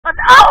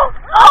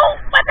Oh,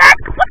 my neck!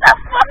 What the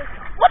fuck?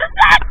 What is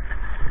that?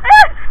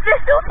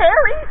 They're so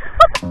hairy.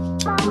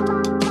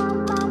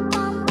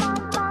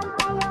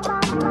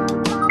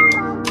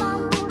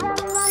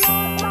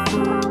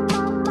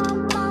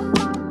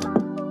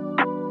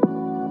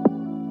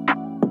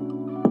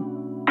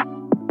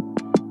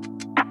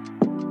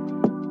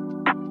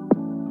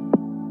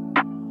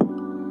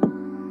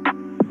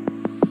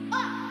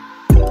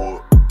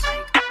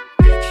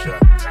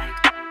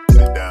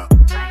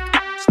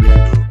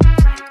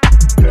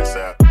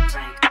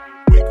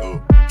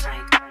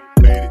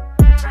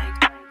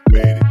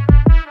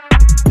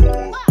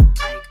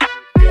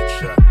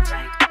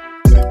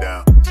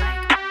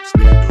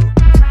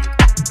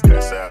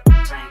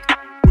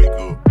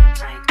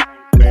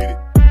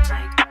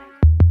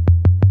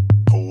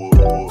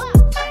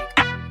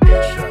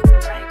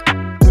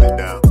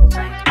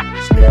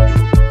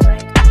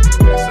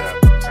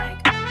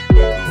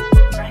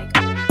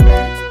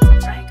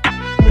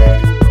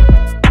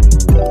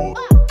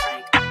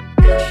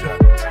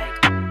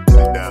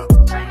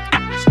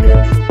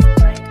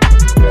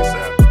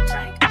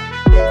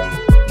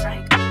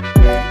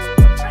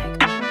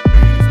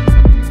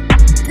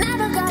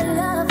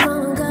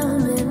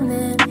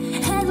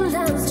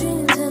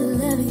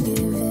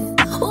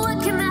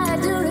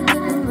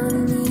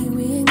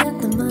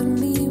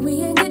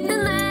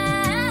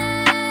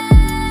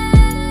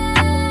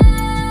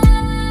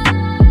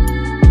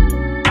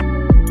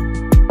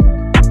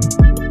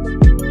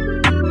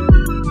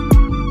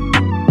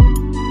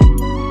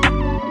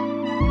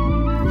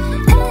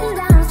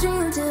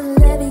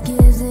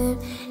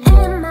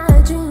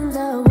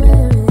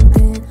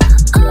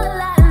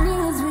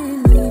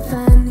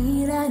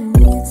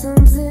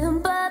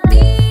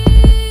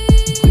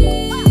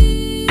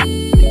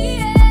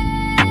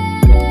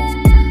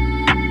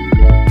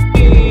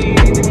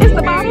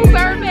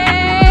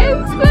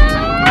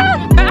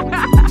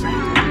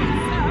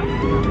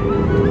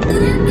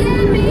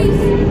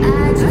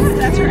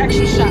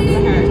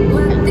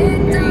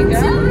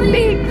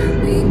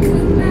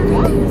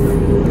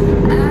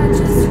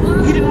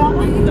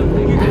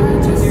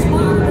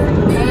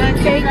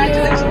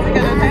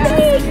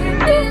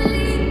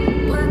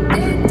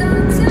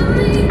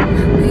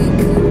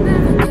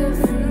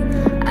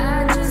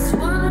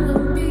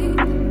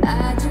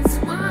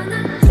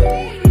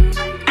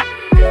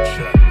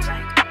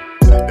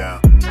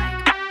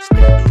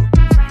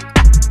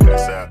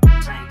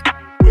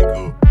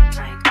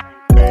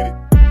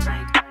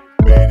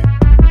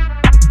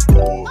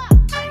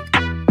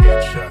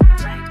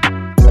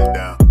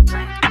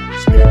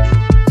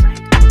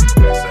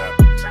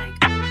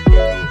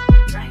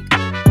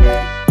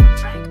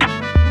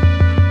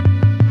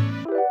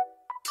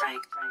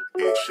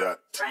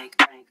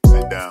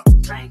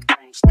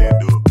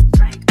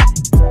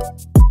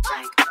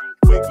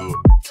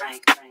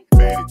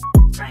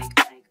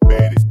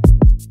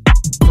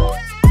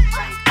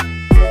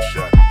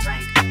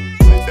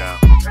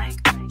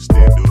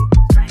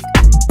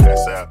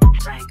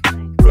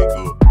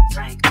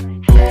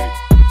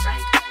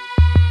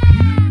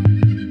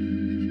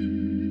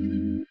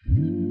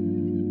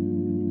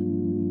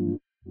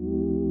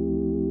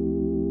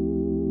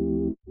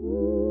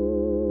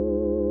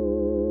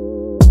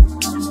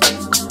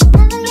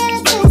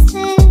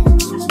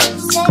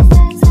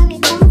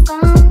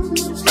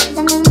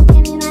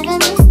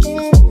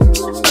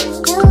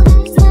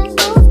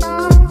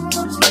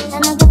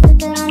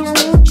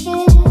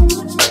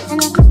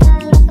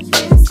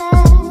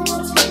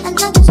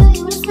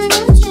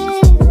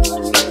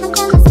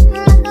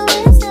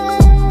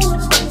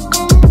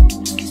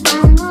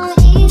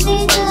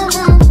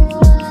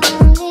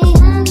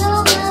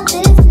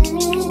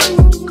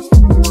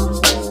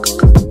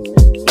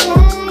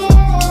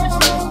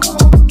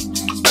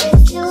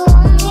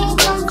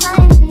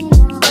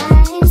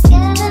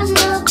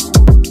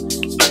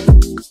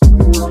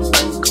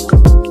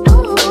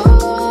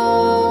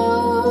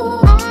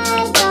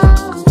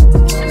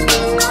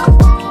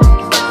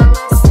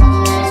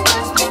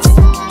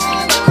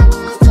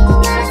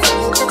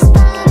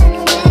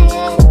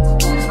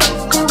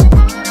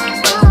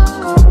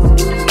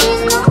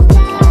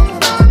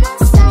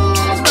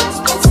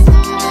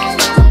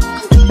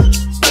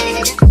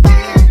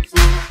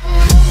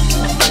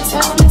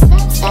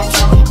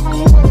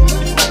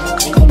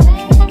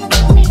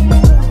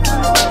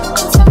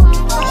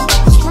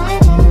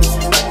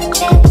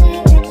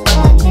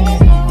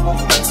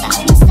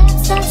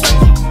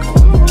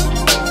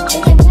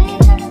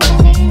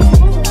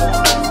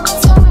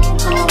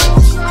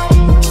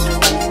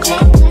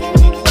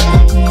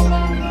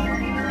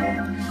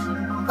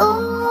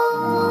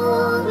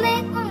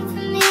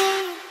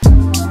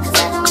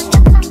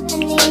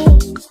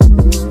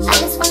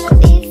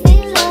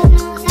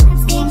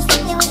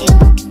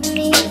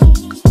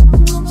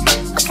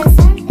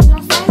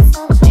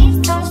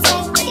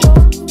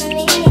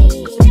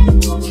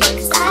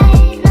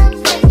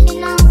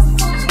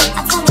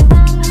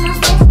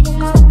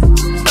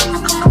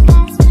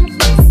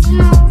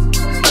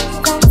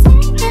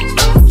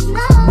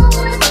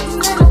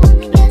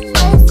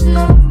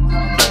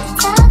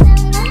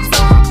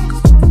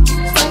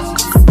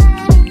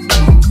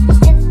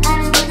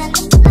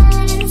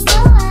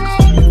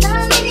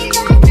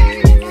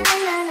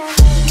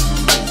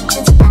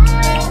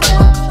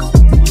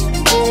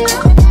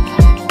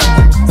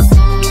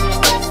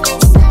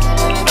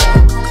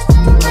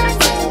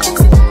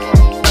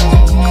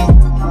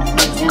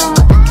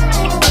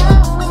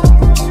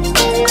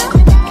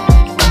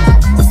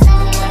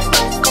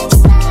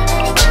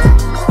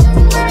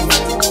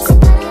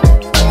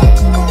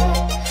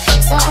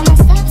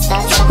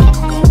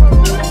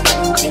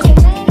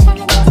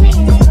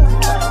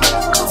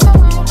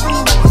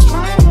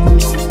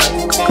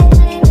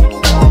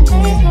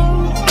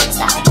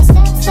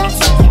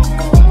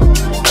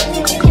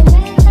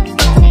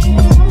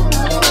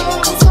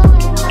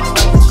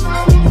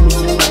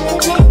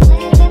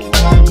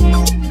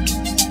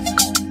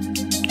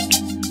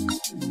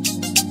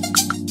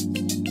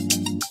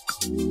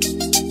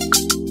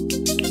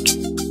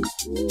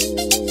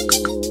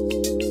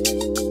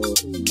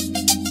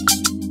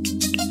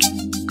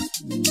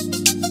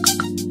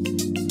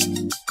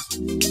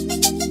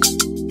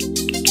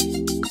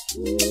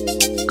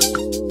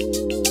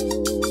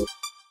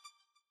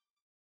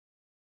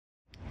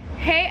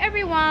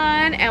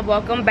 and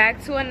welcome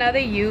back to another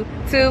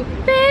YouTube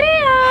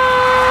video.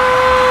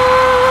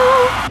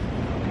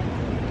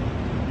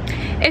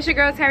 It's your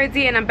girl Tyra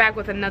D and I'm back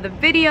with another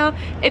video.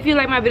 If you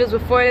like my videos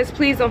before this,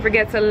 please don't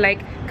forget to like,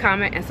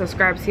 comment, and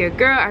subscribe to your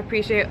girl. I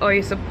appreciate all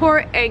your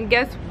support. And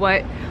guess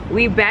what?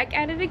 We back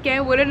at it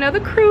again with another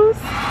cruise.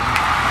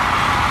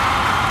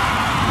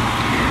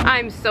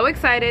 I'm so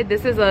excited.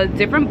 This is a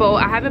different boat.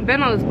 I haven't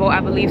been on this boat, I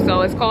believe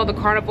so. It's called the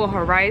Carnival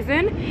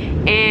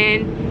Horizon.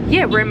 And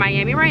yeah, we're in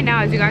Miami right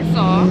now, as you guys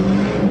saw.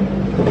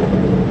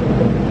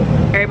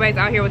 Everybody's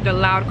out here with their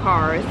loud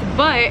cars.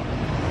 But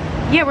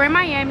yeah, we're in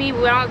Miami. We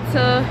went out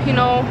to, you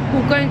know,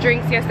 hookah and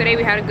drinks yesterday.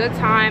 We had a good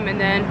time. And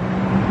then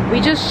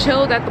we just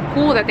chilled at the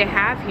pool that they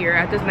have here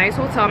at this nice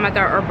hotel. I'm at the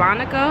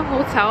Urbanica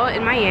Hotel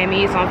in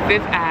Miami. It's on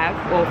 5th Ave,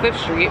 well, 5th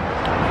Street.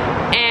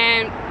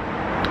 And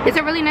it's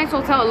a really nice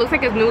hotel. It looks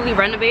like it's newly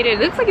renovated. It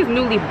looks like it's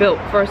newly built,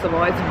 first of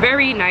all. It's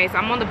very nice.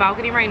 I'm on the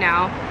balcony right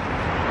now.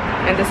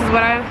 And this is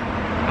what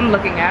I'm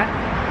looking at.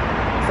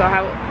 So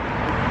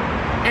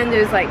and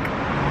there's like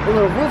a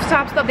little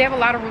rooftop stuff. They have a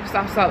lot of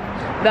rooftop stuff.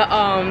 The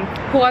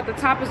pool at the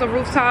top is a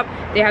rooftop.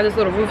 They have this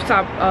little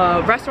rooftop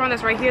restaurant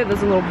that's right here.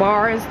 There's a little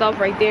bar and stuff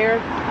right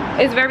there.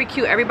 It's very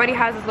cute. Everybody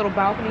has this little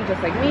balcony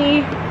just like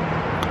me.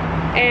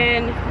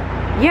 And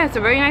yeah, it's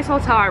a very nice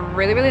hotel. I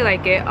really, really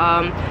like it.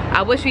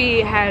 I wish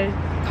we had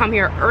come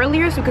here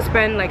earlier so we could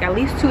spend like at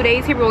least 2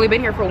 days here. We've only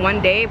been here for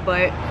 1 day,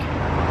 but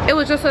it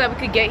was just so that we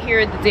could get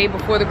here the day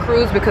before the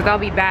cruise, because that'll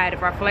be bad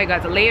if our flight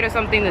got delayed or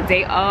something the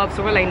day of.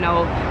 So we're like,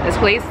 no, let's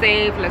play it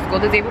safe, let's go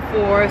the day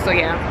before. So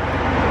yeah,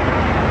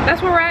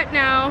 that's where we're at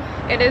now.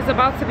 It is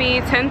about to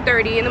be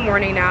 10:30 in the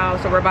morning now,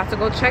 so we're about to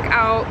go check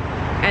out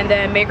and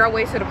then make our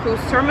way to the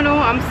cruise terminal.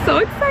 I'm so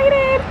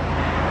excited.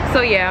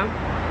 So yeah,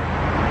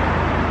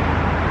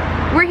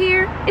 we're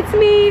here. It's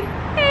me.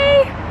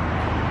 Hey.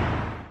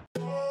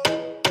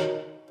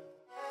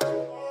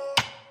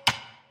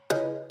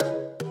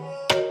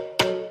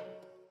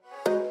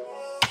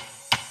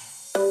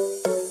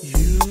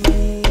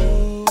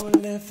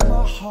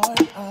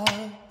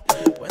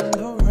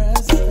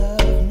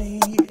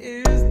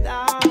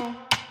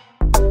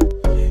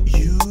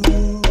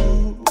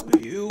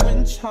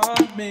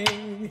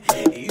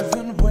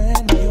 Even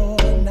when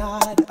you're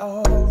not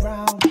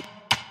around.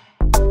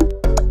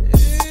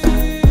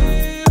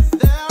 If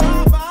there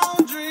are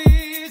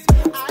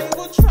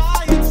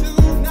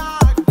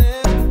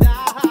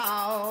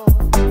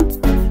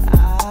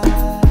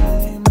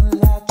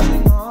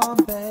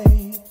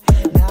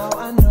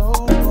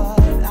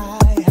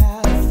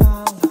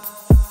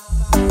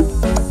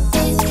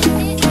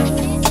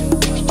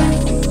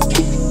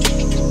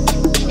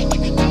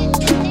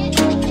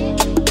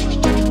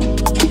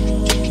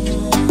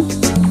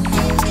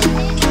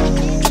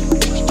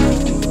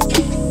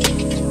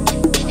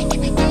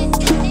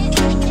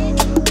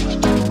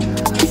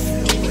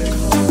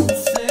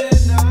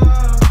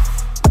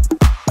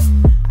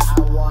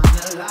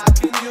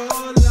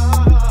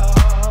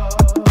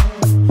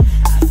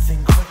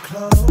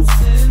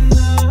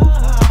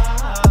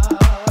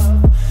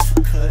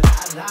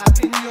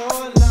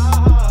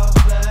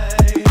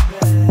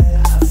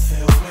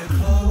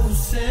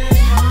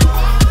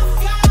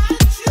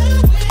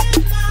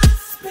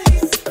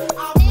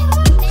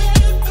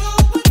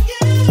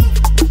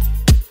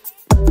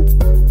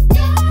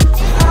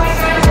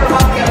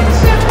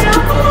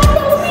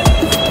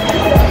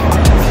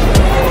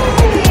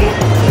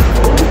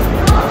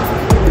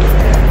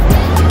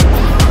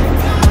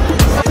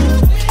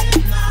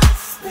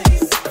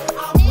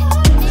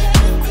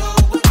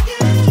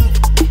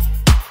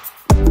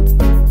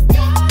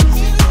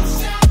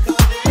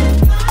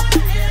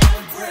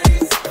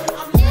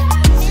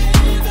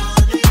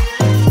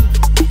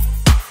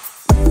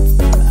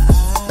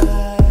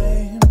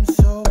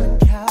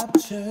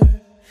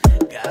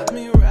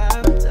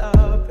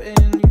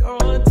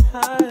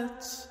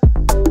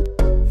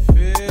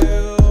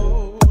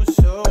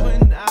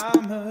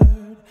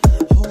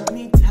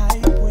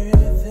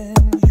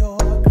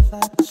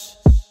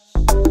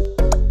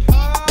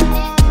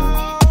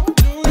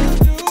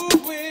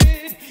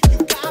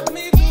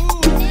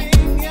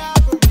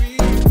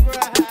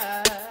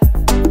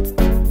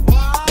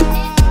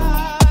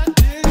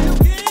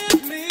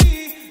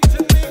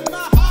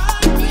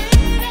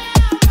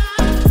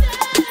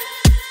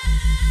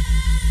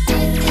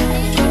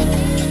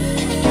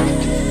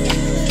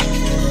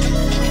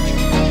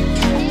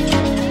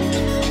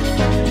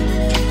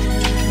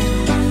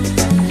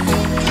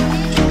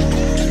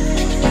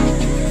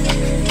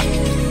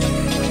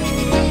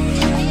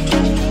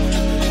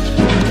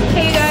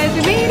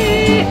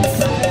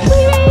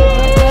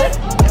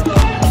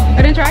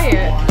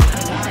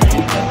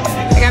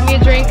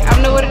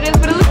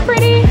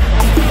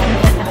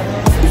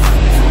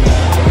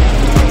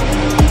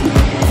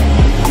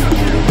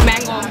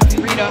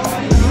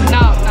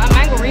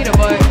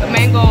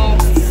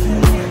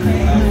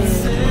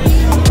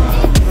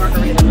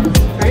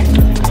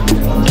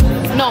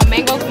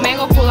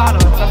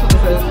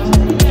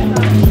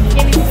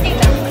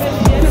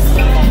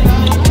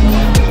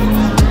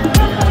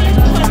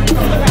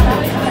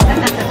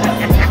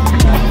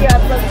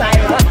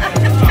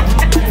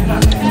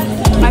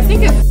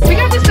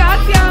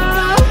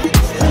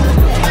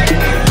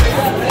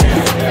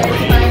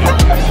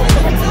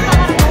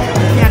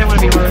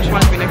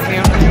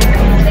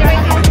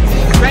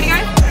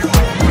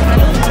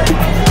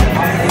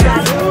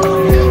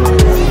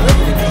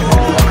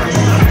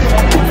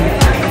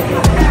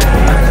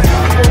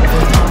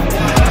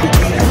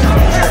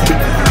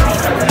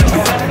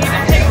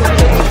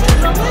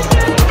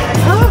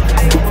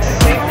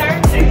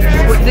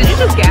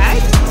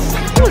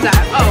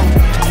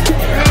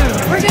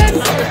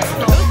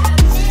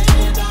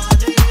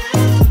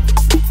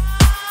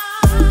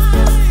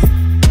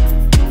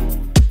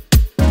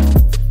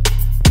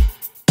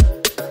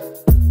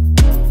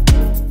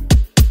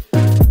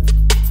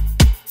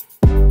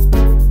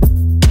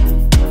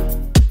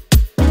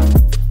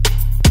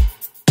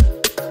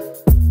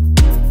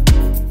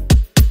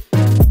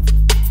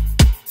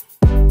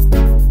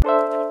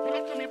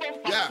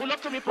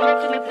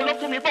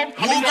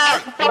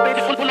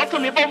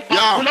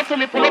to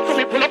me, pull up to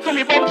me, pull up to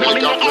me, bump.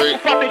 Me no out for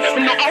profit,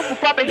 me no out for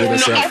profit, me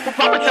no out for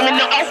profit, me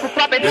no out for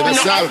profit, me no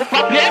out for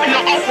profit, me no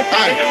out for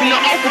profit, me no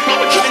out for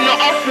profit, me no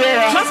out for.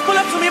 Just pull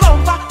up to me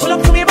bumper, pull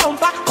up to me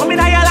bumper. Come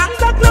in a your long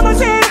black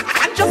limousine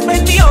and just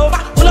bend me over.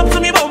 Pull up to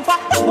me bumper,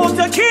 hold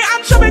your key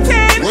and show me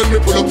tin. When me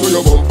pull up to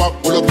your bumper,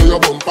 pull up to your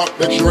bumper.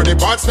 Make sure the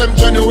parts them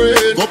genuine.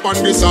 Go on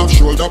this half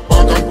shoulder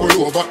park and pull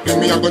over.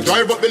 Then me I go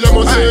drive up the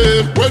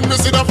limousine. When me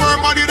see the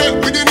firm body there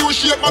with the new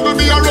shape, I go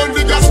be around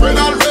the gas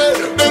pedal rail.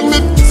 Then me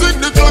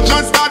sing the clutch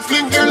and start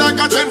fling gear like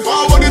a 10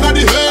 forward in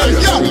the hair.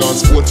 Yeah,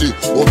 last 40,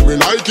 but me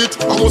like it.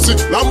 I must see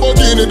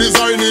Lamborghini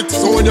design it.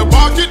 So when you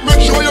park it,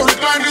 make sure you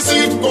recline the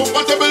seat.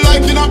 Comfortable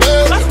like in a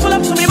bed. Just pull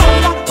up to me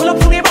bumper, pull up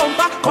to me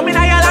bumper. Come in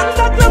a your long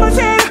black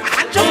limousine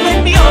and just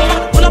bend me over.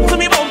 Pull up to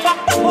me bumper,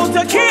 hold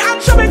your key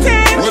and show me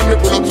tin. When me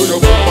pull up to your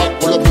bumper,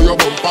 pull up to your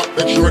bumper.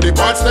 Make sure the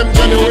parts them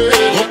genuine.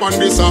 Up on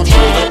this half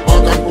shoulder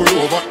park and pull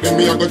over. Then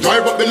me I go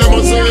drive up the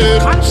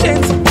limousine.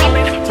 Conscience,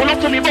 Pull up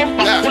to me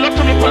bumper, pull up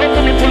to me, pull up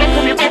to me, pull up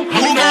to me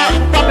bumper. Me no out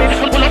for profit,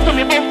 pull up to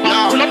me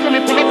bumper. Pull up to me,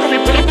 pull up to me,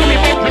 pull up to me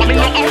bumper. Me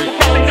no out for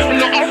profit, me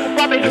no out for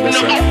profit, me no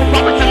out for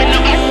profit, me no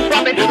out for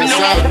profit, me no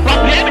out for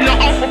profit, me no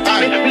out for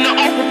profit, me no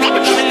out for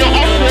profit, me no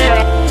out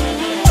for.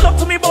 pull up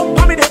to me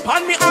bumper, me dey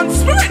on me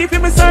hands. Me ready for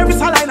me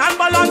service, align and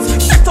balance.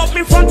 Set up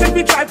me front and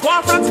me drive go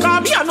off France.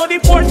 Cause me I know the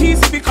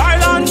 40s be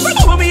Carnival.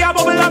 Bubble me a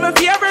bubble of my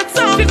favorite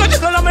song.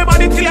 Jiggle on my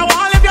body till you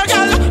want live your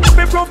girl. Let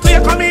me prove to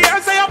you come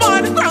here say you're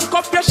bad. Crank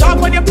up your shark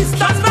when your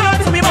pistons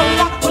bad. To me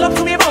bumper, pull up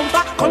to me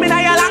bumper. Come in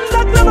a your long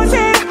black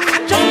limousine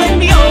and just bend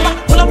me over.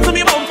 Pull up to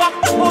me bumper,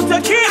 hold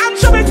your key and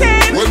show me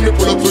tin. When me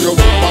pull up to your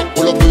bumper,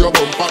 pull up to your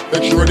bumper.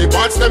 Make sure the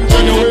parts them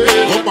genuine.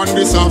 Up on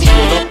this half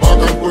shoulder park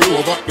and pull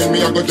over. Then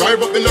me I go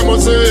drive up the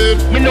limousine.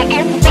 Me no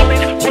out for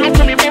profit, pull up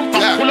to me bumper.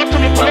 Pull up to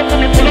me, pull up to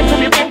me, pull up to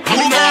me bumper.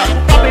 Me no out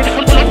for profit,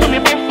 pull up to me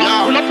bumper.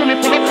 Pull up to me,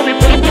 pull up to me,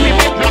 pull up to me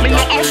bumper. Me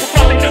no out for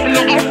profit, me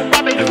no out for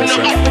profit, me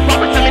no out for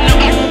profit, me no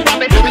out for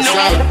profit, me no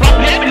out for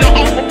profit, me no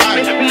out for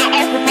profit, me no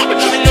out for profit,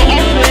 me no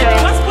out for.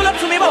 Just pull up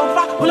to me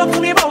bumper, pull up to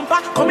me bumper.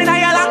 Come in a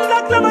your long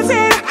black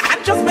limousine and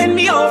just bend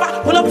me over.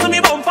 Pull up to me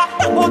bumper,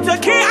 hold your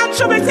key and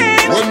show me tin.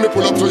 When me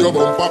pull up to your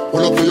bumper,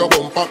 pull up to your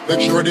bumper.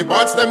 Make sure the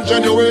parts them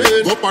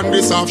genuine. Up on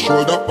this half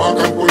shoulder park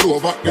and pull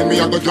over. Then me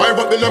I go drive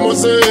up the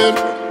limousine.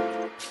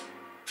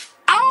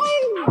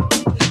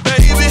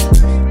 Baby,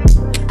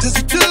 does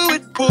he do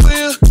it for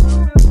you?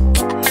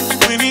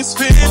 When he's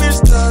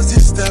finished, does he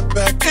step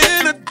back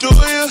and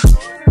adore you?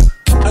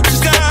 I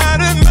just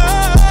gotta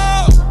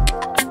know,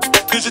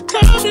 'cause your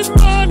time is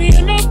money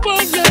and I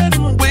won't let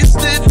him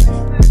waste it.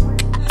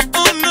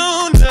 Oh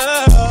no, no.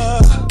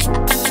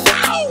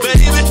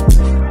 Baby,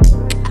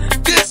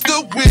 just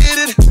go with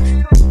it.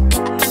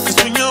 'Cause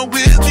when you're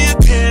with me, I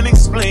can't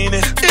explain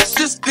it. It's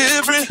just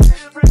different.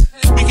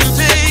 We can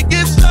take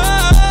it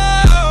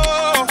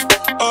slow,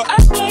 or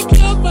act like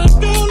you're my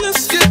girl.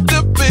 Let's get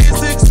the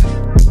basics.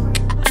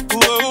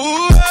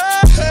 Whoa,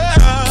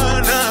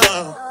 no.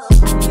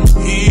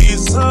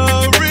 He's so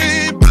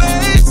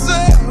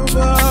replaceable.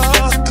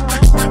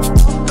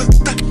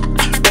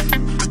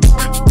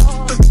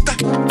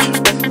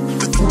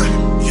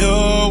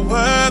 You're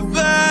worth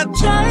the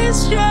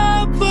chase,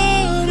 you're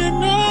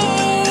burning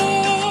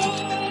up.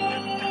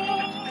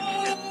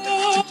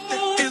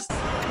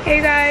 Hey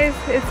guys,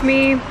 it's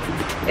me.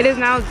 It is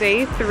now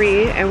day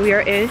 3 and we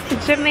are in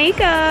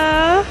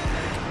Jamaica.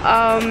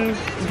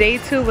 Day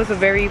 2 was a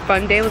very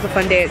fun day. It was a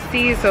fun day at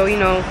sea, so you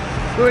know,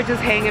 we were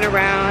just hanging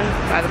around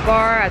by the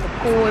bar, at the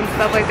pool and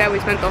stuff like that. We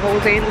spent the whole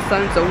day in the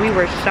sun, so we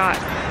were shot.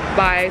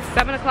 By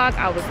 7 o'clock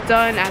I was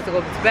done. I had to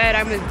go to bed.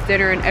 I missed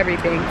dinner and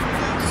everything,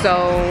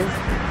 so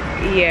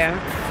yeah.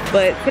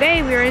 But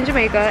today we are in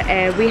Jamaica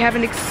and we have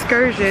an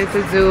excursion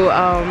to do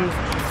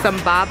some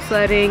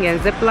bobsledding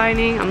and zip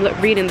lining. I'm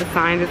reading the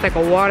signs. It's like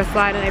a water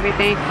slide and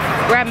everything.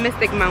 We're at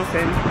Mystic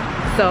Mountain,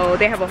 so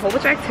they have a whole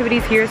bunch of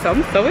activities here, so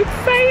I'm so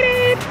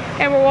excited.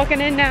 And we're walking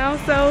in now,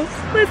 so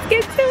let's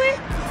get to it.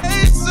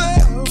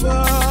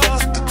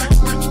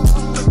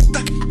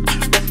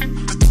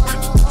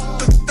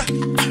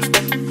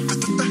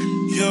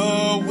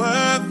 You're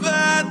worth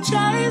the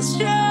chase,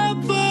 you're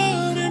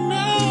burning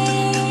up.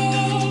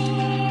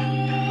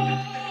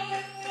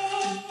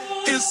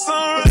 It's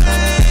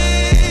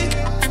alright,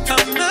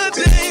 I'm not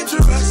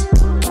dangerous.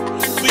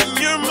 When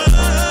you're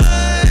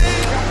mine,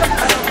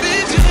 I'll be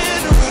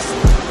generous.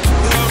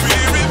 You're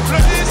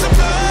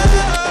irreplaceable,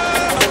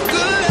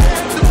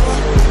 collectible,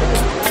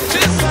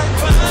 just like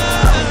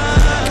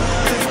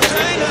mine.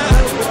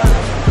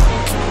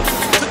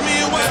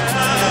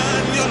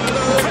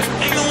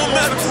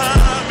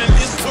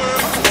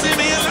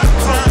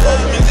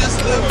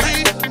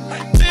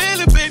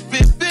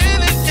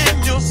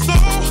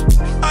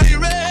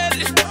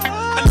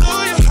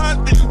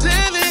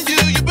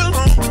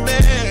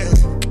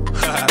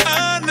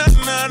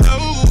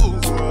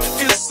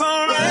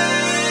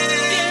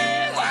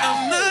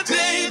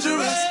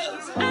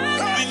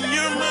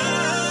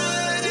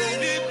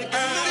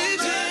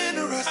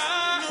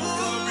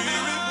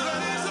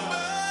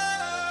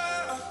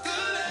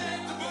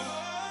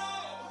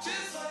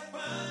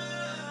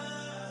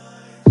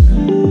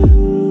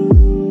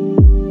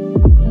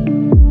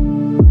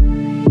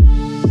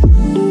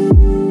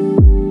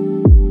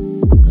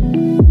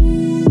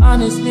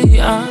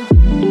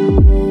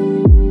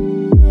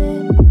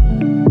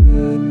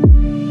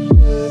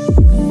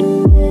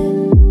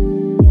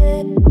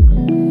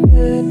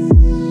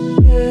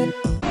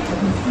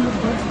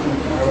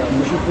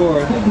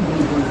 forward.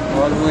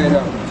 All the way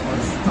down.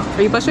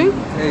 Are you pushing?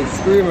 Hey,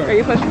 screamer. Are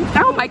you pushing?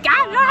 Oh my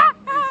God! Ah!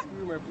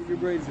 Screamer, put your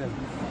braids in.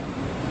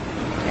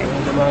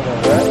 Come on, right?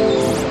 You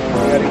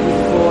gotta keep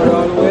it forward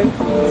all the way.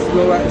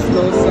 Slow at the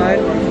slow side,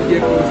 or if you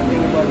get close to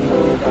anybody, go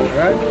down,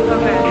 right?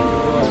 Okay.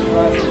 Go as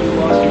fast as you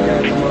want, you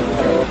gotta come off the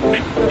truck.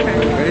 Okay.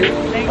 Ready?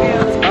 Thank you.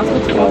 It's possible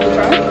to come off the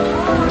truck?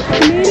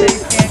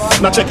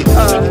 Now check it.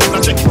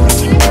 Now check it.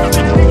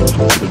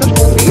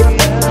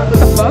 What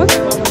the fuck?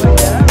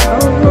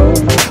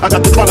 I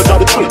got the product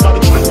out of the tree.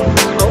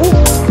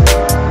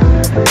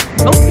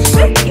 Oh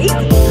shit!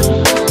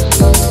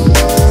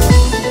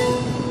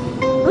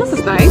 This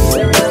is nice.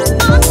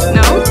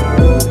 No.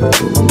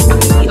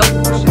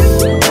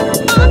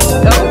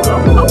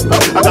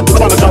 I got the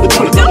product out of the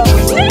tree.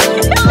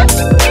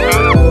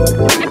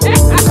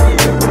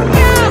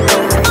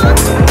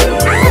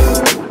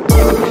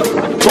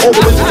 To all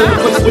the ladies in the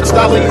place with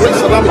style and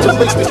grace, allow me to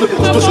place these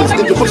lyrical pushes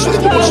into pushes.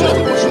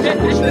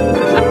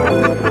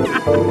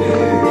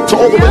 To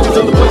all the ladies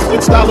in the place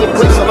with style and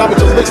grace, allow me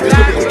to place these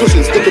lyrical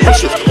pushes into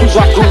pushes. We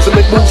rock grooves and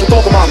make moves with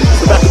all the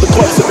mommies. The back of the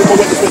club, sipping my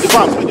weapons when you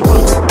find me.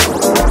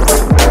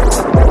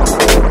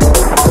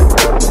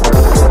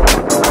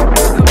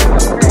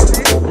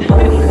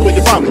 When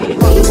you find me.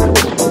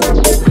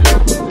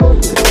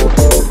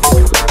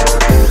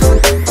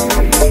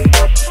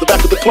 The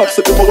back of the club,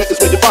 sipping my weapons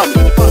when you find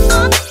me.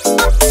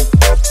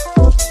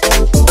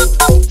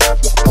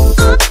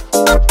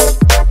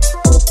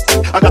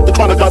 I got the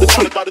product out of the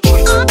tree.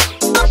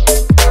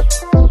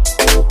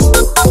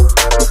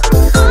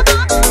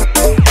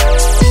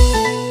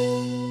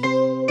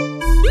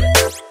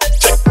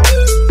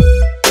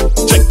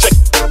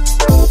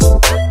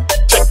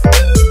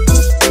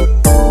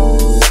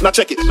 Now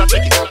check it, now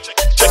check it, check, check,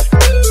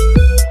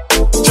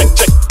 check,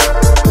 check,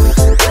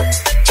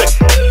 check, check.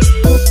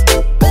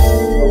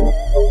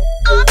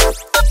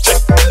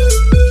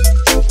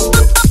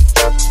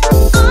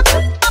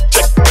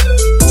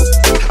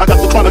 I got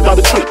the product out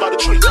of the tree, out of the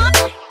tree.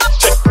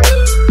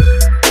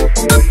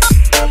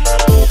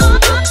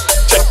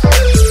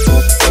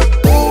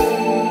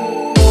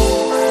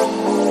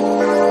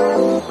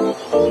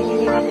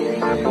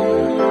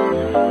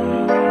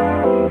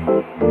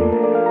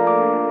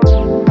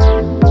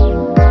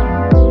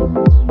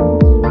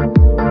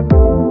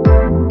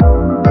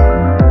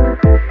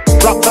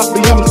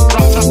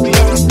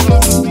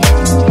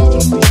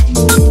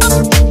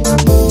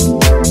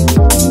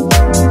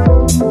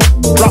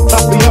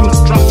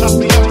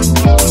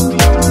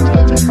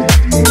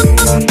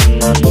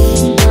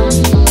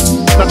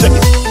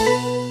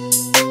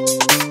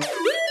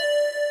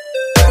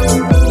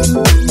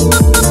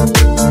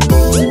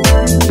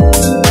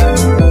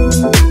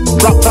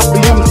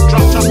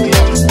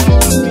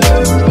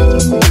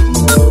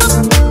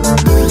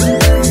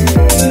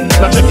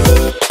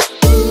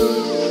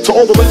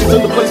 All the ladies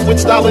in the place with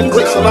style and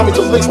grace, allow me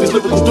to lace these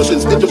lyrical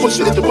pushes into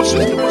pushes, into pushes,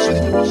 into pushes,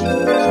 into pushes.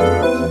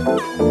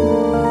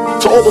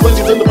 To all the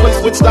ladies in the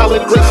place with style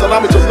and grace, allow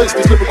me to lace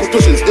these lyrical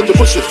pushes into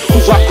pushes. Who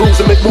rock grooves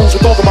and make moves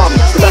with all the mommies.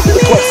 The back of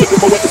the club, sipping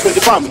my weapons when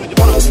you find me.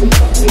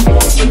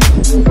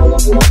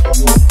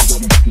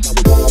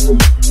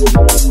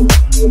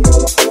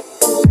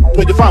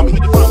 When you find me.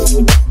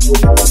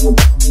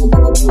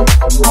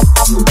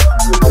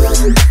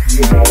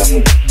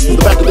 The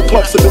back of the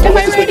club, sipping my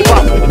weapons when you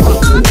find me.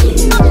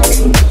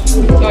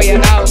 Oh yeah,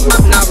 now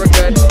we're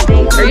good.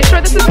 Are you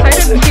sure this is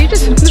tighter? Can you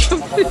just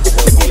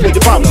When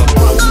you find me.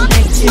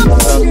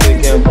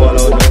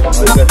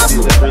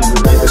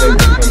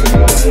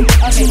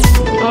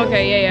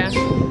 Okay, yeah.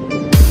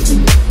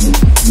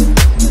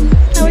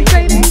 How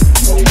exciting.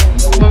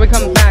 When we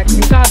come back,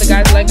 you saw how the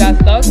guy's leg got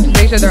stuck? Just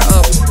make sure they're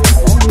up.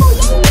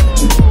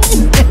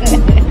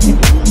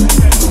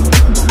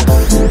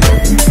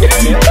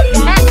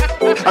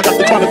 I got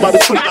the product by the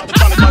tree.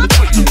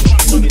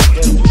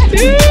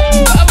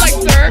 I'm like,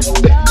 sir,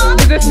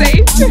 is this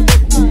safe?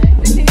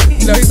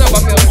 No, he's talking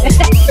about me.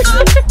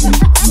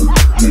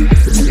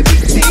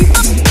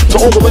 To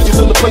all the ladies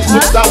in the place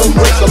with style and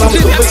grace, allow me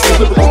to lace these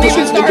lyrical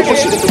pushes into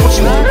pushes, into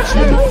pushes.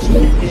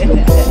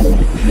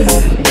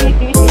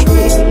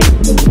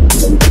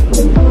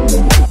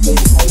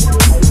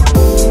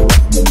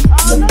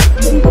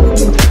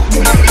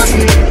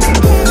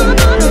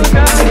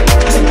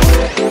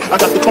 I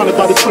got the product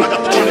by the tree.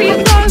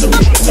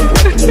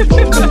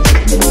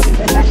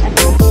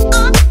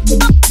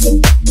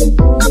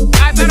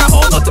 I better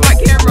hold on to my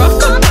camera.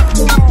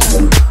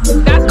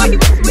 That's why he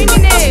was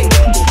swinging it.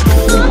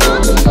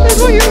 That's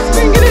why you were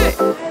swinging it.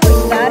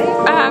 I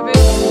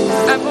haven't.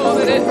 I'm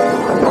holding it.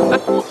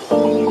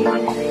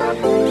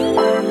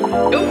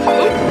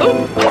 Oop.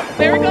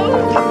 There it goes.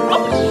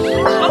 Oh,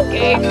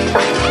 okay.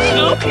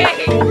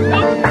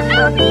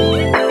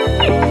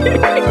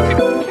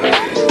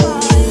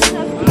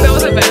 That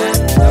wasn't bad.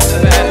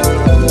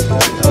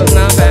 That was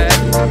not bad.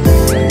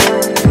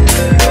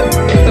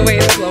 It's the way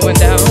it's slowing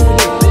down.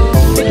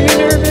 Making me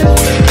nervous.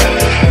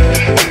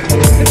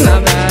 It's not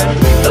bad.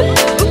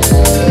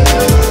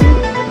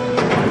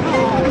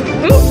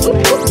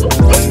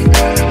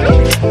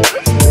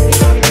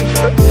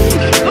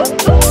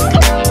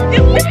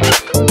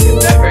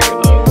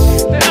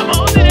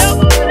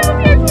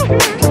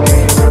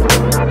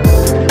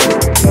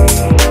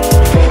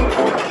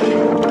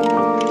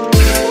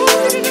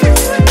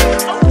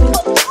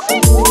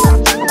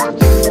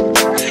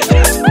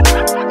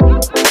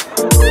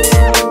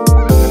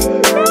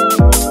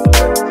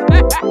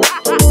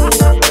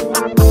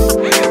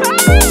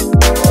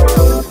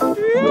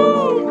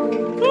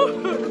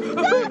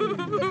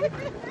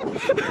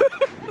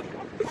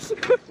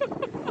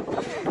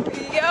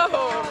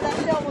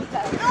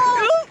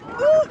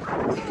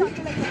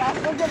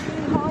 We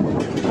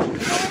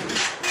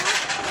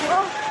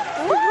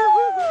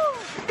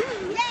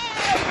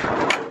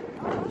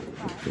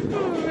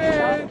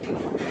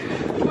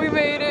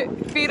made it.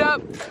 Feet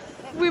up.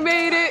 We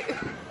made it.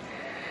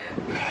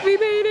 We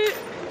made it.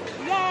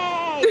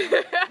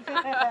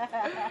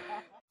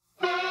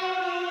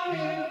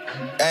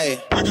 Yay! Hey,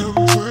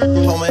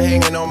 Homer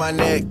hanging on my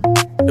neck.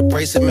 The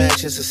bracelet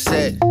matches a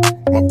set.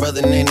 My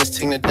brother name is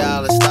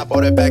tyradtv. Stop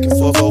all that back and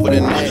forth over the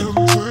net.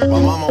 My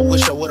mama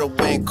wish I would've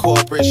went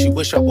corporate. She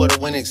wish I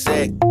would've went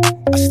exec.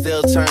 I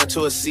still turn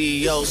to a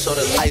CEO, so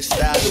the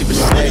lifestyle she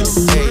respects.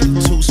 Hey,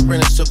 2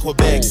 sprinters to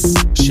Quebec.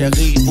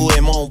 Cherie, où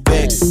est mon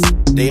bec?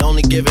 They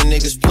only giving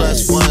niggas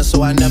 +1,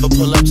 so I never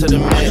pull up to the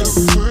max.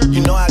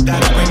 You know I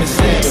gotta bring the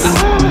sex. You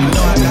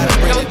know I gotta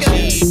bring the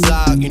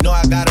G-block. You know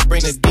I gotta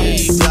bring the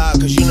D-block.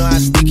 Cause you know how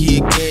sticky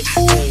it get.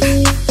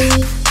 Hey.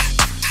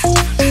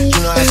 You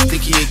know how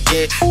sticky it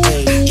get.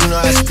 Hey. You know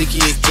how sticky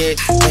it get.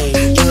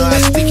 Hey. You know how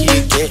sticky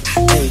it get.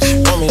 Hey. She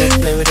want me to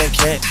play with that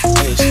cat.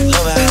 Hey. She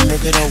love how I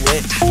make it all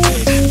wet.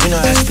 Hey. You know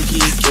how sticky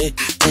it get.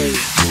 Hey.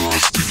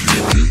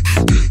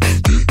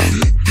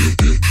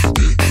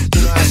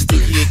 You know how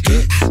sticky it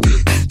get.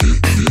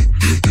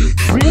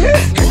 Really?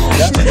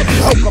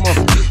 Oh, come on.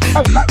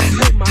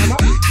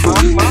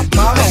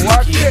 Mama,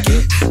 watch it.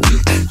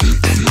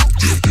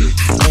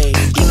 Hey,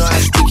 you know how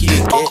sticky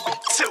it get.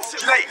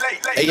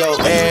 Hey yo,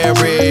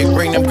 Eric,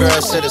 bring them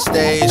girls to the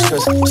stage,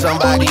 cause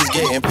somebody's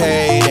getting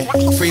paid.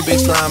 And free big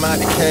slime out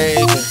the cage.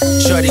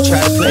 And shorty try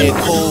to play it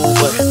cool,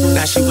 but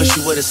now she wish she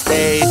would've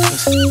stayed.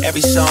 Cause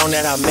every song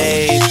that I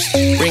made,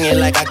 ringing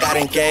like I got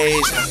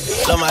engaged.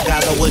 Love my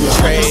guys, I wouldn't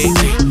trade.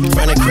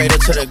 From the cradle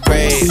to the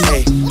grave.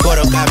 Hey,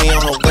 Gordo got me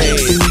on the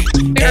wave.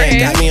 Dan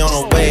got me on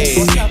the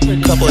wave.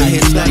 Couple of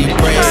hits, now you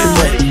brave.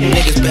 But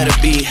niggas better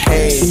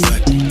behave.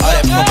 All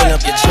that pumping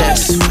up your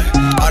chest.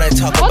 All that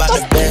talk about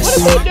the best.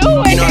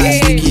 You know how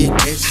sticky it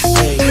gets.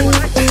 Hey. You know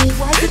how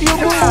sticky it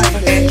gets.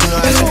 Hey. You know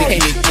how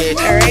sticky it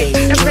gets. Hey.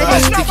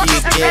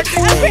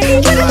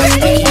 You know how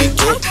sticky it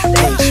gets.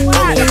 Hey. She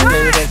want me to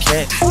play with that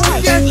cat.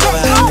 Hey. She love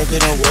how I make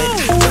it on wet.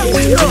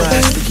 Hey. You know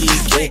how sticky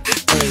it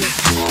gets. Hey.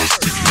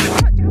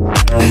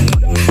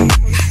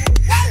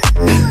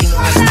 You know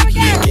how sticky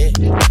it gets.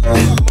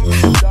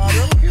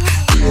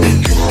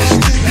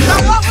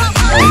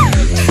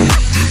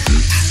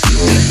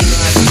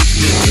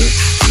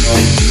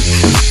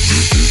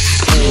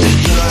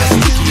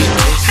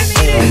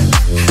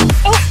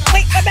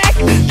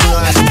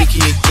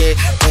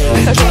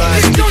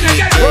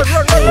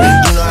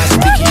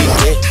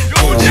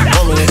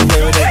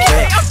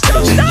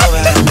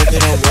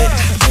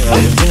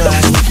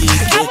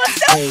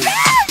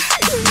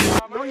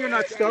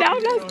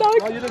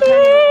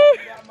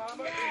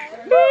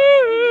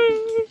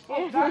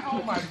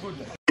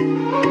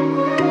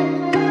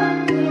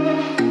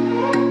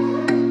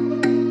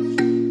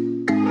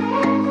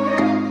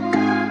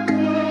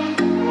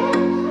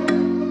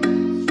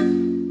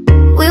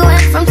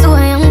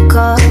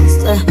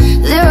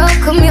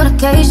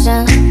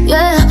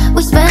 Yeah,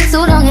 we spent too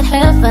long in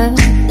heaven.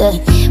 Yeah,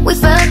 we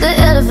felt the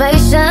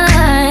elevation.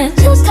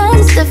 Just cause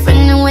it's different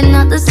and we're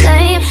not the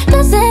same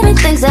doesn't mean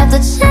things have to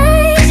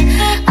change.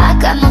 I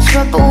got no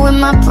trouble with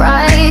my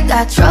pride,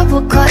 got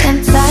trouble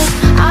cutting tight.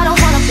 I don't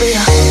wanna be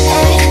a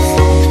ex.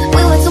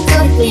 We were too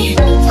good to be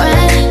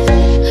friends.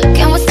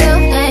 Can we still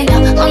hang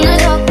out on the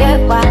low?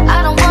 Get why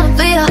I don't wanna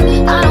be a,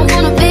 I don't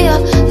wanna be a,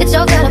 get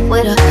your get up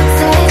with a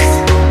sex.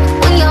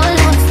 When you're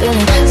alone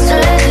feeling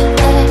stressed.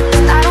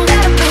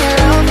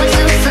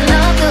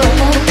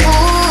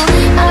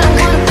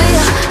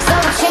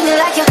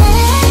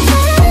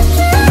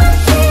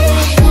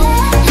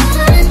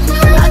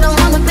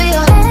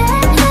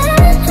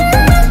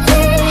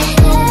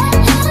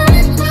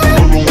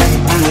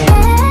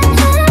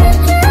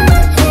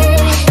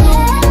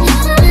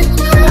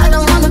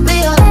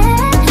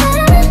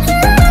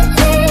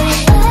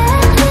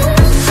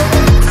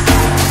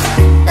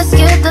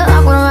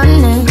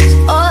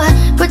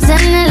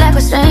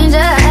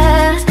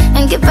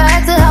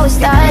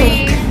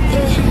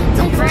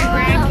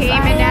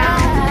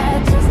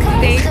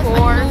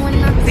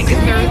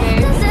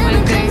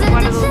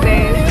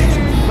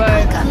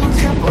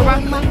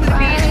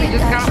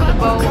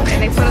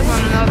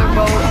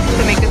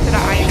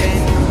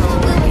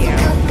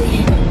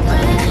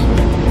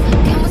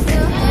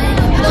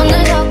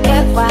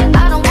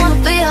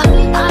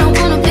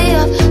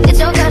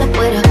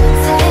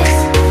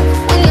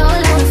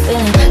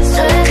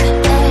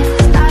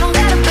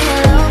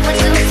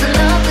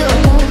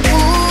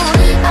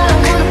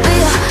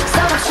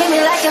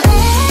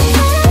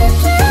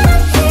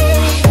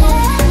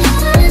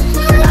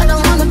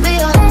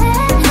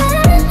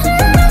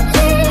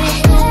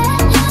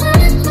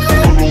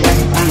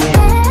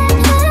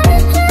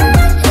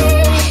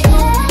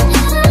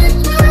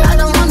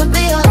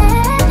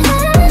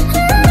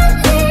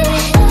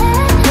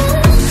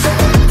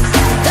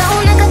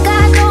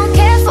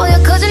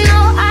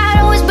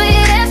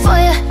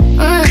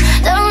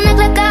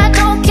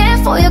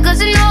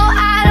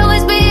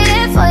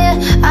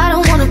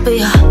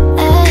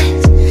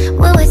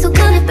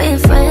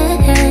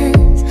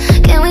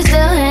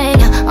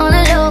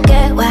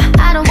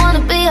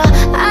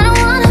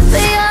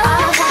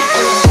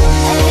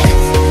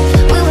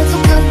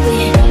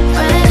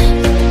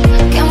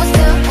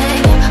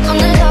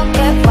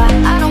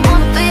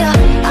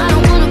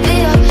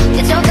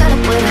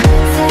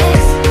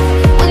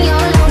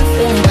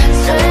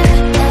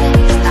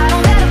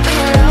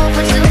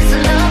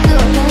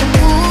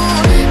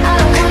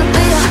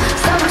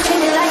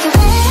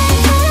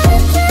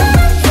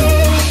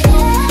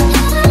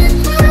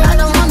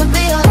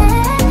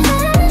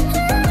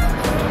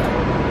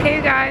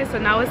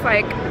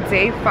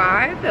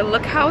 5 and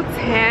look how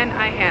tan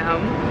I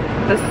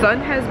am. The sun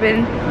has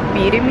been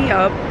beating me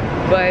up,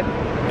 but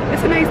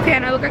it's a nice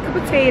tan. I look like a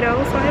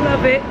potato, so I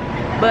love it.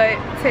 But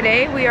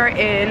today we are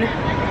in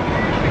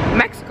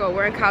Mexico.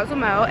 We're in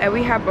Cozumel and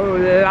we have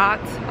a lot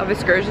of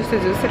excursions to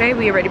do today.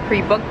 We already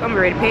pre-booked them, we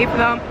already paid for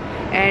them,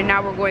 and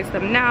now we're going to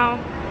them now.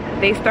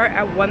 They start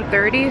at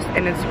 1:30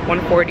 and it's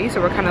 1:40, so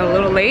we're kind of a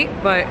little late,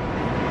 but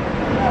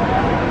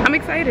I'm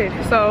excited.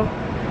 So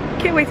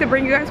can't wait to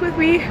bring you guys with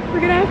me. We're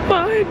gonna have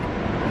fun.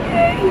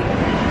 Yay!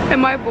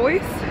 And my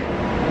voice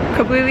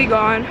completely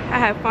gone. I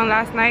had fun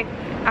last night.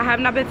 I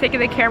have not been taking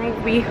the camera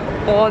with me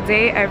all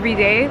day, every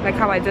day, like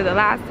how I did the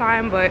last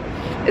time, but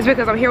it's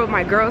because I'm here with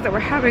my girls and we're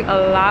having a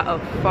lot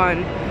of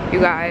fun,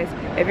 you guys.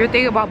 If you're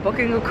thinking about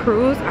booking a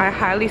cruise, I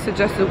highly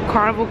suggest the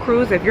Carnival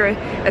cruise. If you're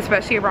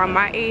especially around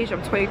my age,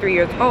 I'm 23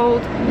 years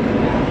old,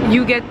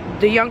 you get,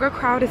 the younger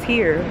crowd is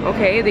here,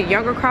 okay? The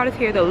younger crowd is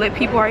here, the lit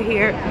people are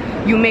here.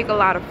 You make a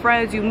lot of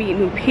friends, you meet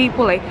new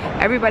people, like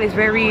everybody's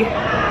very,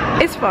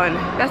 it's fun.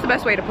 That's the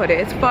best way to put it.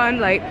 It's fun.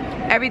 Like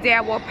every day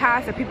I walk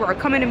past and people are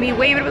coming to me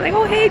waving, like,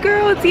 oh hey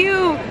girl, it's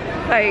you.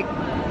 Like,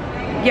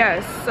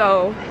 yes.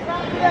 So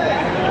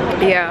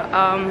yeah,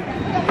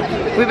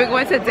 we've been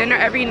going to dinner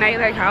every night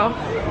like how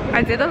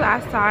I did the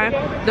last time.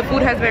 The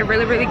food has been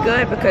really, really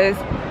good because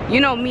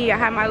you know me, I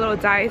have my little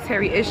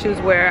dietary issues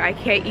where I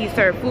can't eat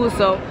certain foods,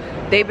 so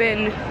they've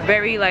been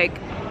very, like,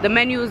 the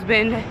menu's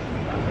been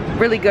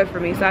really good for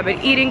me. So I've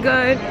been eating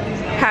good,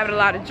 having a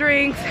lot of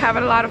drinks,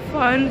 having a lot of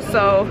fun.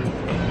 So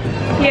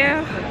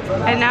yeah,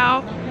 and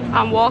now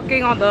I'm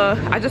walking on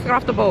the, I just got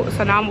off the boat,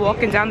 so now I'm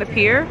walking down the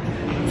pier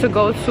to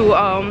go to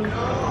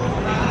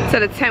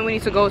the tent we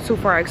need to go to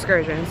for our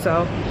excursion.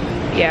 So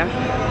yeah.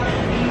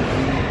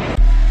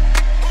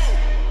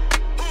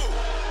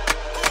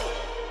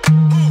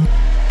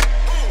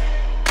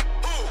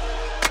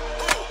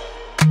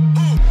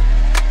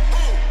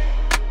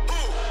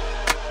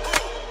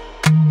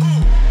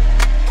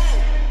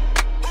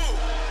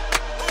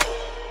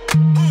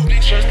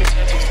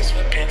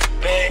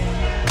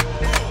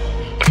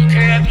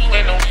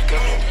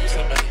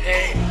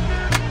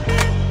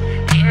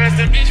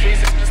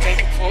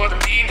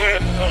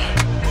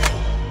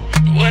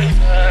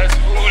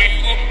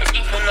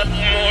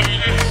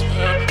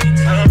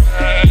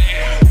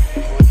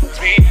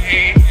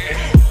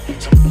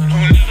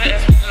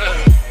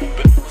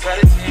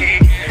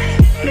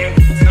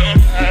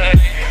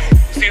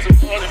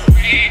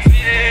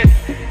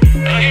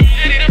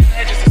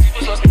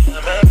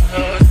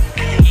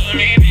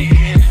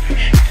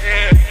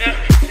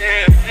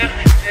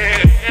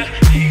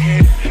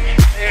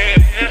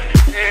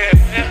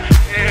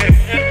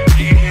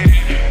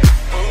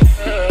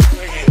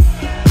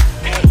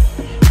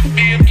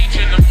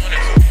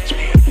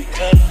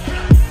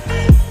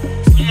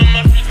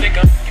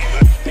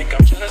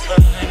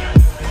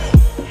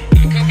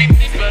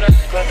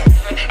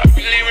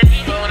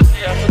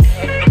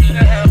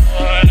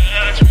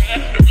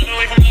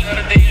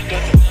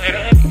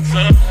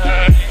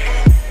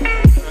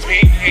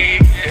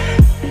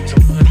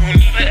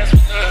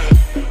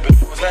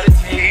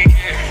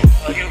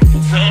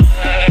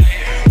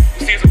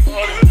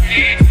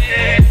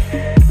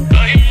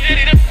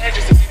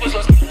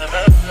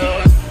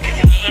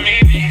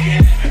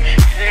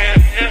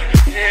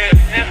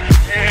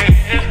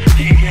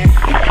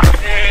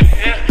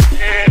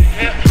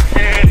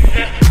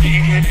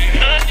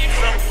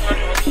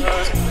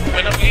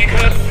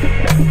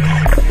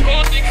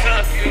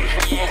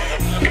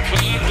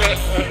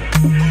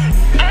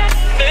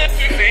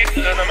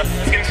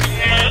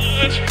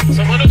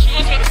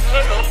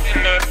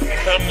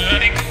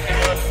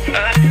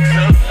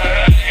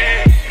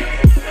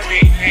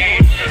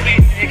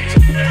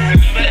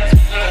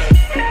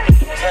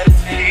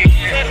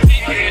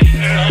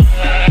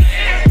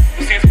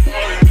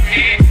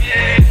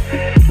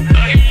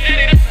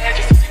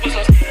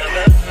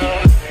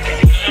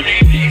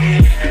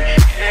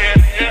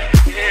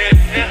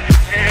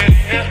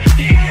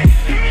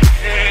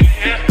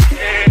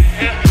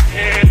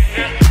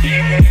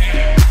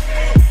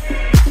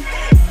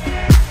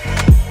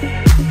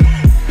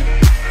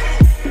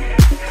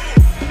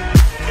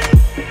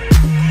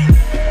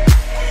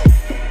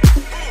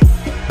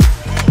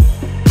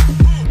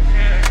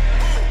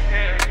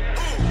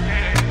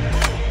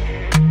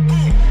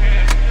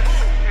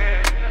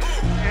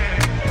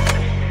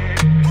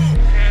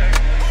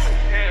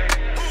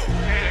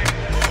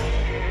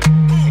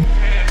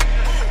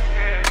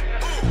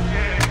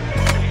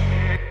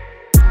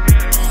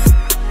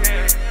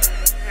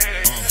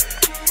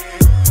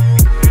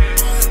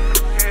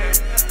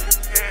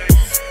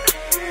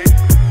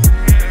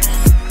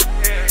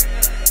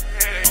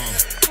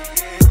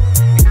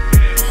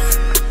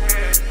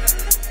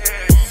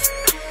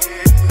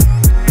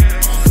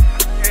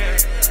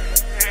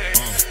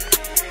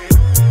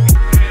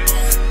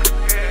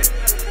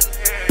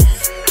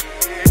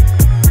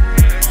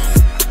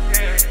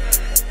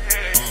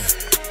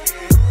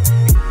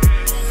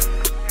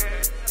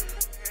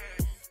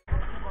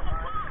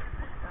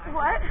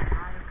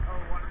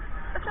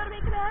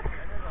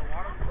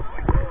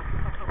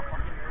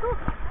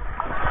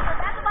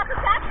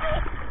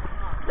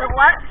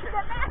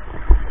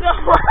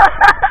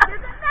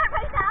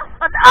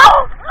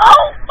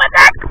 Oh, what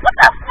that? What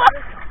the fuck?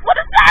 What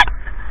is that?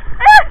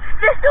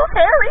 They're still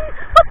hairy.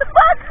 What the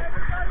fuck?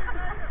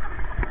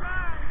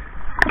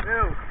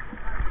 Ew.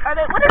 Are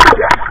they? What is that?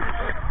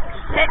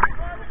 Shit.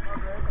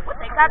 What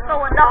they got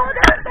going on?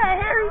 That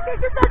hairy thing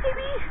is touching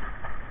me.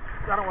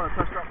 I don't want to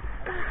touch that.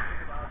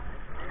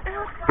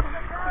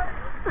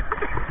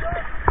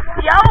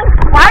 Yo,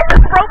 why is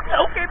this broke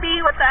choking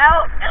me? What the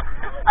hell?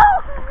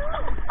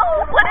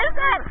 Oh, what is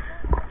that?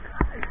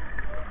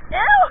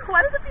 Ew,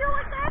 why does it feel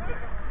like that?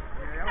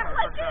 I don't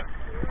like it.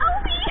 Help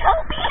me,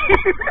 help me.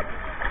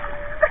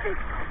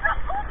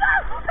 Oh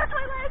God, don't touch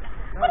my leg.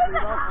 What is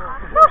that?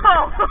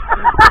 Oh.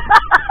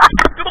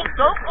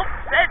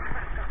 Shit.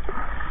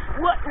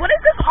 What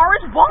is this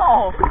orange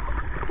ball?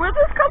 Where'd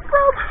this come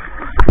from?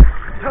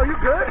 Yo, you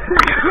good?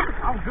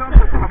 I'm good. I'm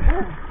just gonna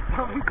move.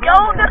 Yo,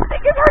 this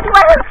thing is hurting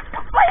my head.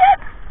 My head.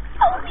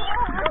 Help me.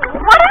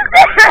 What is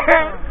this?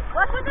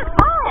 What's with this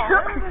ball?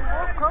 Where did this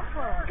ball come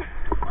from?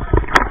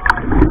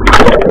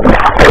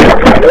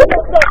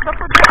 The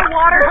forbidden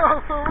water.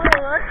 Oh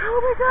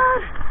my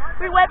God.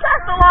 We went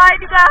past the line,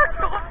 you guys.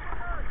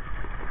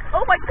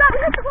 Oh my God, we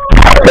have to go.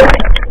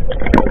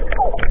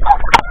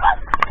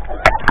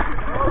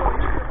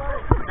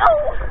 No.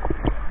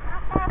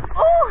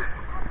 Oh.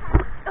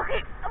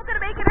 Okay, I'm gonna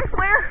make it, I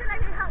swear.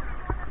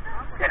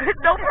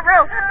 No, for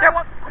real.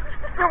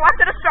 They're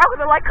watching us struggle.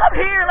 They're like, come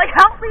here, like,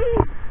 help me.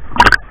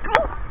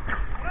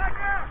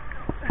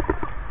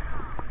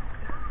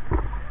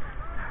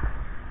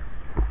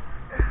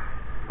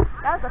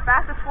 That was the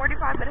fastest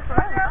 45 minutes of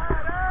my life.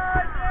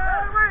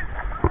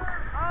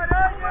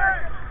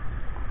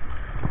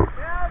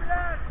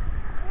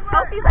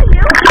 Elsie, is that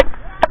you?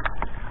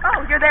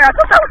 Oh, you're there. I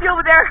thought that was you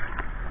over there.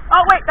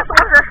 Oh, wait, that's a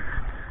worker.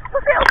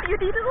 What's the Elsie? You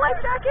needed a life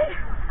jacket?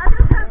 I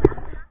just have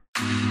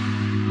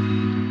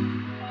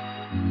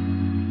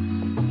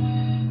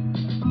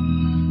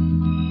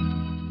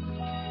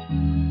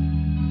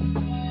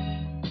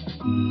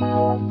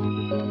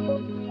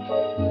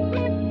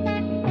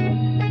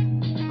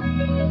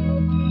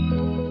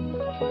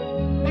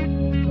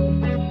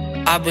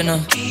I've been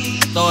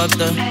throw up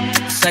the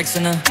sex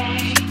in her.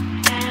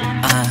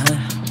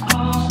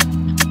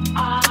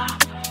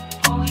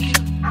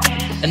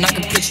 And I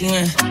can put you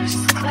in.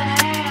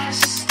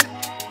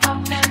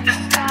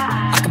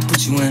 I can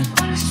put you in.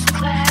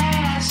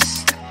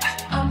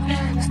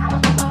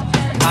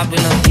 I've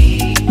been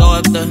throw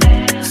up the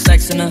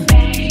sex in her.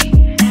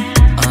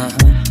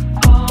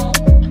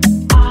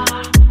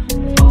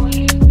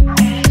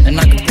 And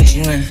I can put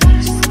you in.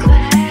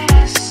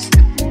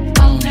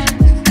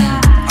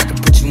 I can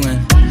put you in.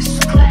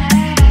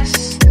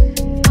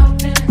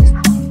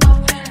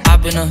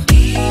 I've been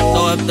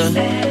throw up the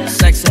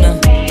sex in her.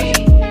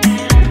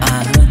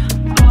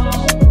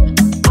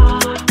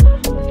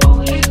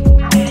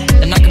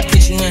 And I can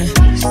put you in.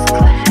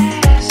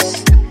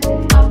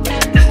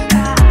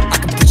 I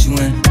can put you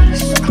in.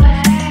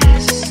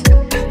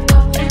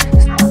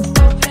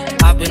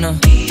 I've been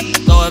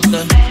throw up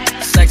the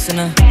sex in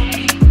her.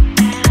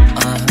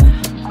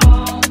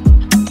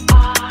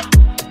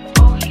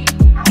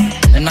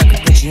 And I can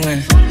put you in.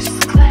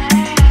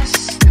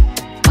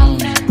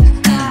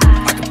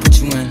 I can put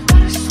you in.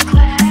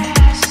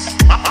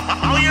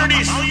 I'll hear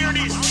this. I'll hear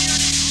this.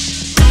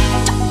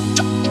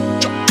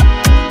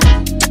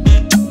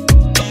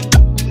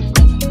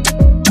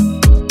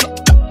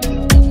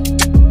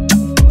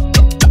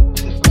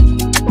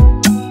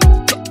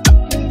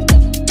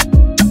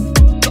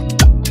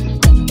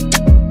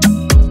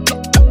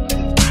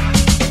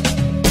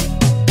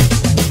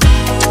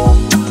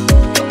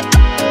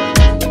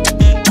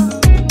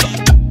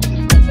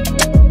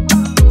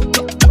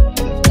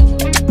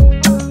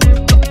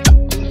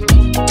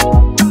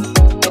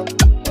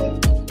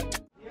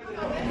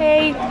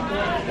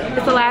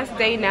 It's the last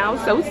day now,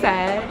 so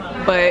sad,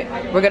 but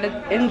we're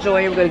gonna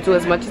enjoy it. We're gonna do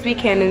as much as we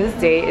can in this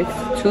day. It's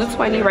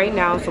 2:20 right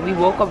now, so we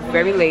woke up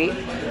very late,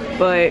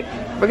 but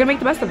we're gonna make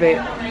the best of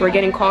it. We're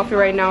getting coffee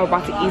right now. We're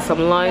about to eat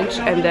some lunch,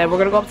 and then we're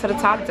gonna go up to the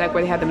top deck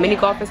where they have the mini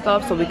golf and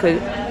stuff, so we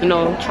could, you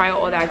know, try out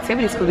all the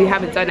activities, because we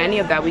haven't done any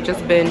of that. We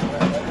just been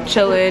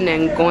chilling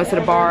and going to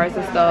the bars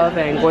and stuff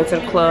and going to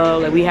the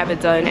club, and we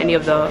haven't done any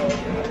of the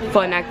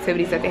fun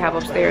activities that they have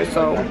upstairs.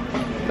 So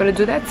we're gonna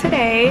do that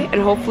today,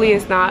 and hopefully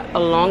it's not a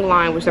long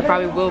line, which there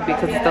probably will be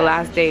because it's the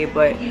last day,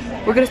 but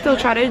we're gonna still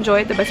try to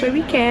enjoy it the best way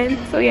we can.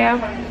 So yeah.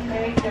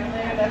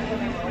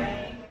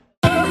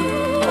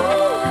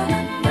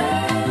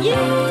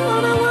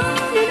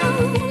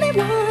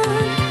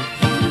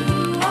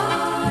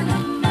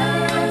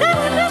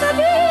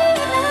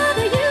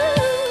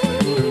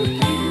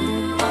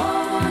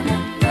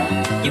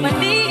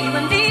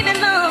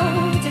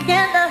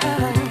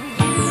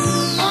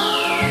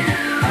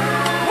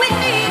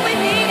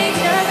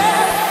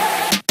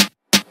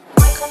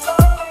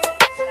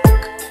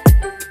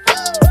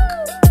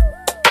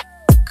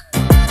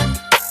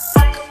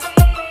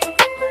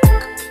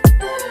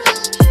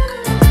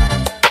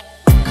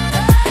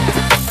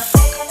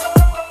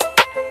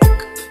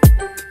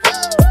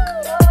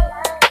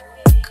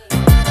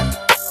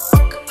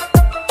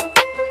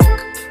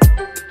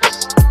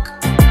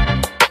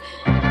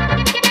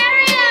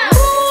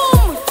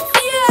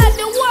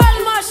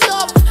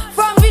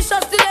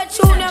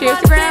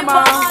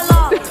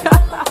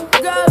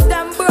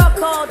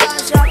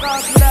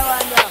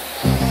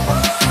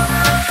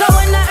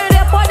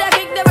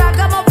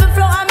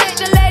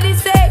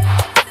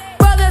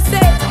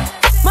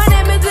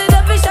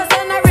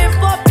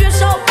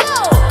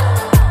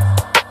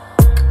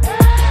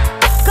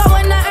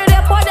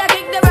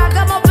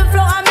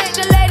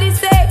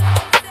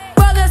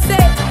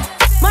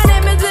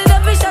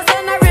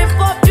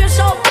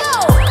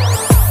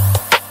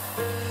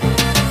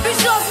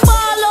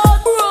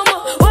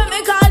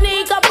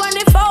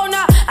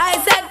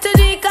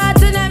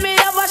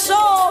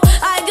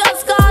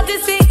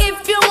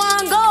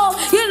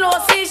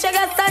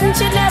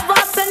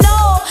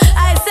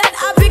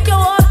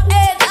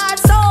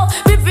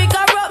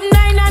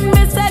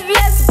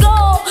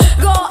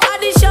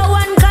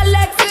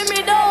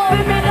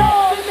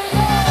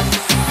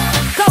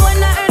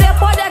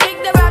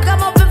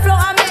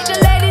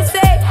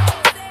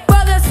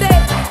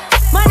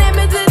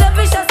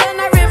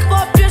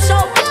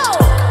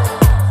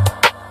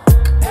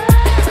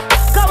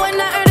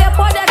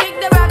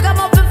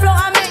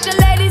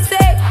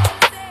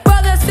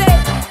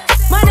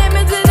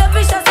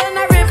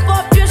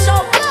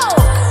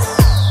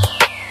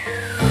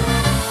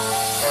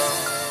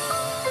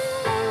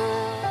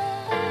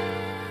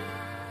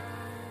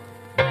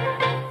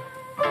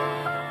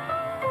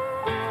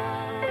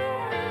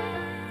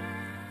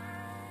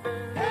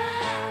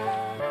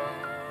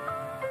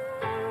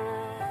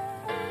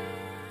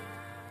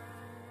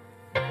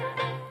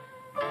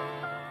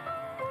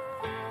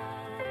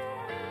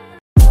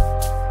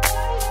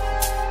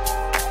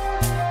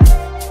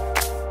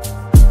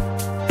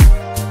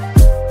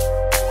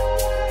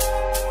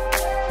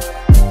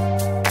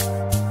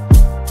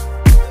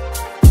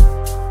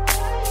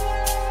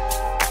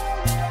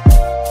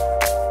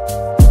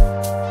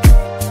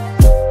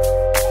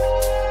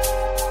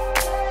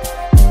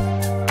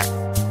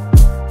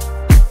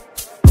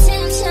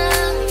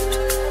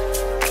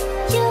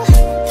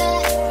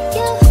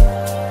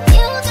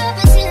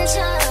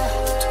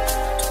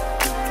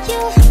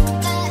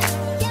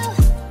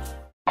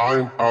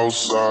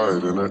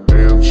 outside in an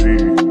AMG,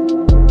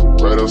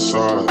 right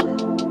outside,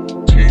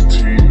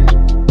 TT,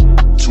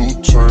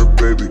 two-turn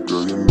baby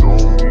girl, you know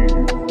me.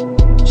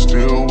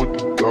 Still with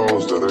the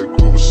dogs that I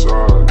grew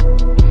beside.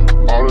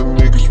 All the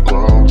niggas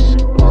round me,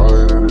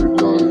 right and they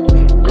die.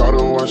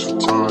 Gotta watch the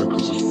time,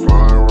 cause it's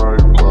flying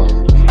right by.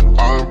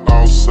 I'm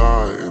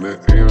outside in an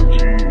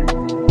AMG,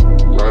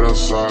 right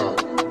outside,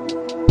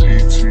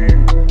 TT,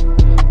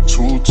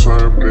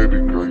 two-turn baby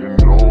girl, you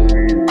know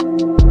me.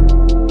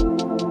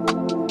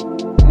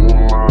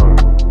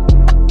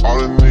 All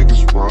the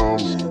niggas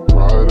round me,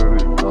 right and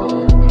they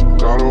die.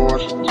 Gotta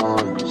watch the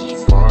time, cause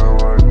it's flying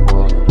right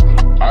by.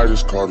 I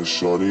just caught a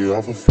shorty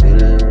off a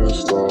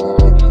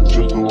Finsta.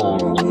 Just the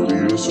one on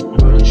hoodie, it's a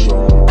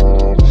crenshaw.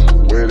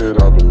 Way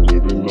that I've been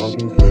living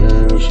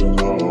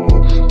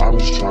unconventional. I'm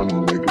just trying to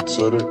make it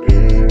to the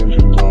end,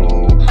 you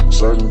know.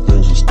 Certain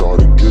things have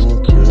started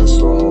getting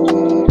pissed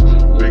off.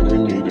 Think we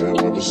need to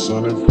have a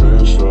sun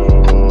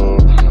adventure.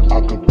 I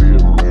could be a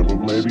man, but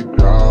maybe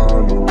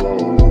down the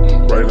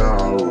road. Right now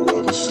I would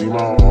rather see my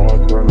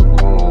heart turn to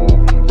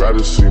chrome.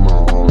 Rather see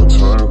my heart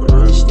turn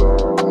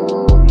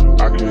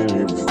crystal. I can't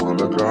even front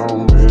like I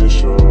don't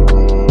miss you.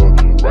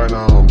 Right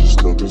now I'm just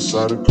stuck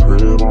inside the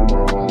crib on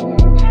my own.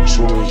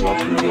 Soon as I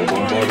feel up,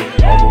 I'm about to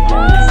pop up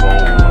on the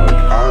phone.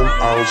 Like I'm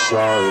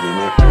outside in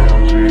the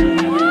AMG,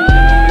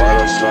 right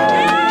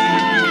outside,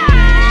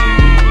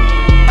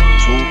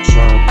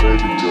 two-time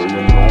baby girl,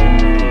 you know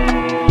me.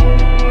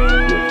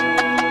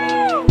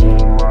 Yeah. Who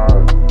am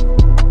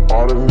I?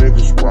 All the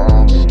niggas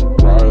round me,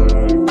 right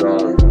and they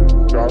die.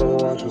 Gotta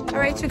watch it.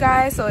 Alright you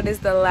guys, so it is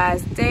the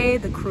last day.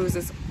 The cruise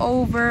is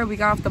over. We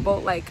got off the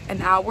boat like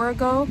an hour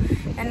ago,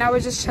 and now we're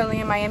just chilling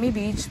in Miami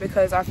Beach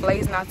because our flight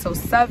is not till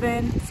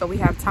 7, so we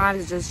have time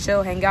to just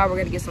chill, hang out. We're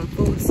gonna get some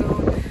food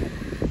soon.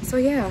 So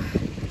yeah,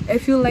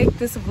 if you like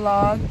this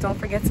vlog, don't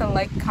forget to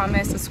like,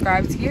 comment,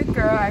 subscribe to your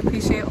girl. I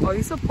appreciate all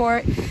your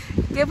support.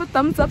 Give a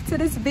thumbs up to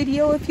this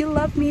video if you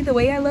love me the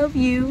way I love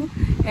you.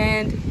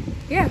 And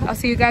yeah, I'll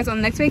see you guys on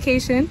the next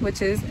vacation,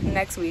 which is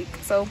next week.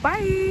 So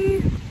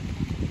bye.